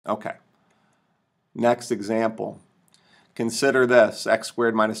Okay. Next example. Consider this, x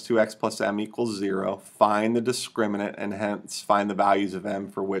squared minus 2x plus m equals 0. Find the discriminant and hence find the values of m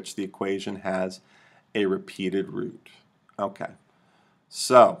for which the equation has a repeated root. Okay,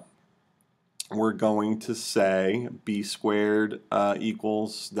 so we're going to say b squared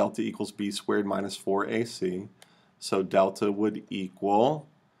equals, delta equals b squared minus 4ac. So delta would equal,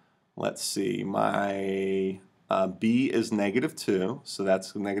 let's see, my b is negative 2, so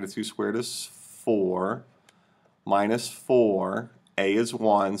that's negative 2 squared is 4. Minus 4, a is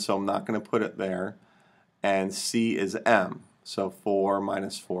 1, so I'm not going to put it there, and c is m, so 4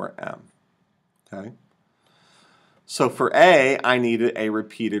 minus 4m. Okay. So for a, I needed a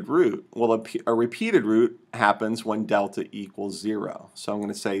repeated root. Well, a repeated root happens when delta equals 0. So I'm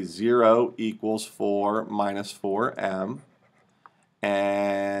going to say 0 equals 4 minus 4m,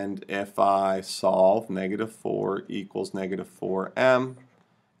 and if I solve, negative 4 equals negative 4m,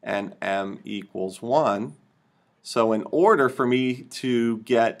 and m equals 1. So in order for me to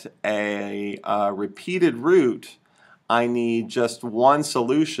get a repeated root, I need just one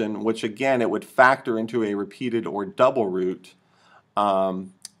solution, which again it would factor into a repeated or double root.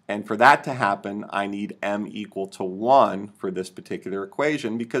 And for that to happen, I need m equal to 1 for this particular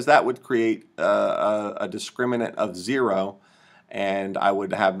equation, because that would create a discriminant of 0, and I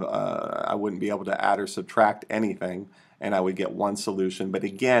wouldn't be able to add or subtract anything, and I would get one solution. But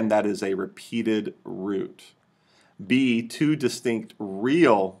again, that is a repeated root. B, two distinct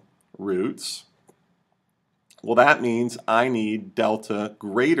real roots. Well, that means I need delta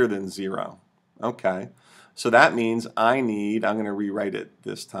greater than 0. Okay, so that means I'm going to rewrite it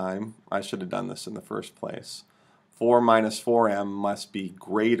this time. I should have done this in the first place. 4 minus 4m must be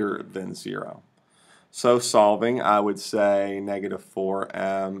greater than 0. So solving, I would say negative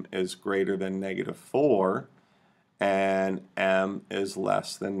 4m is greater than negative 4, and m is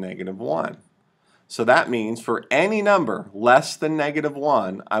less than negative 1. So that means for any number less than negative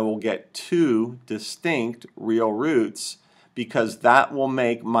 1, I will get two distinct real roots, because that will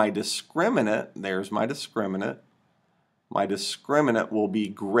make my discriminant, there's my discriminant will be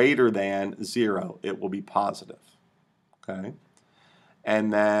greater than 0. It will be positive. Okay?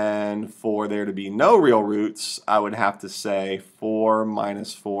 And then for there to be no real roots, I would have to say 4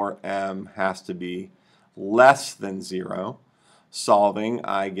 minus 4m has to be less than 0. Solving,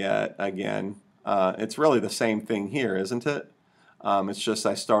 I get, again, it's really the same thing here, isn't it? It's just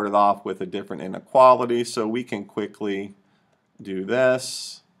I started off with a different inequality, so we can quickly do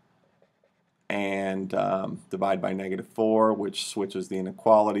this and divide by negative 4, which switches the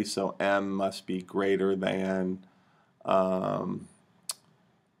inequality, so m must be greater than 1.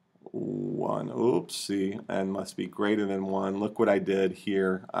 Oopsie, n must be greater than 1. Look what I did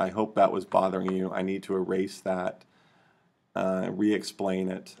here. I hope that was bothering you. I need to erase that. Re-explain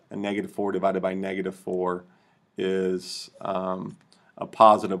it. And negative 4 divided by negative 4 is a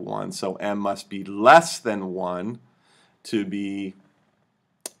positive 1. So m must be less than 1 to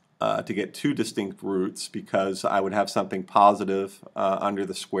get two distinct roots, because I would have something positive under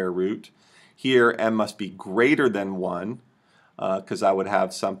the square root. Here m must be greater than 1, because I would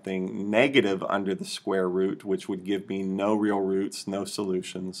have something negative under the square root, which would give me no real roots, no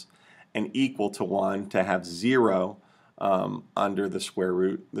solutions, and equal to 1 to have 0 under the square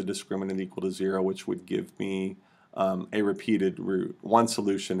root, the discriminant equal to 0, which would give me a repeated root, one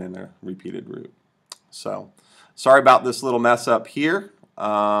solution and a repeated root. So sorry about this little mess up here,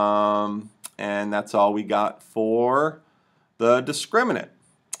 and that's all we got for the discriminant.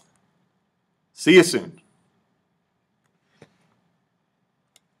 See you soon.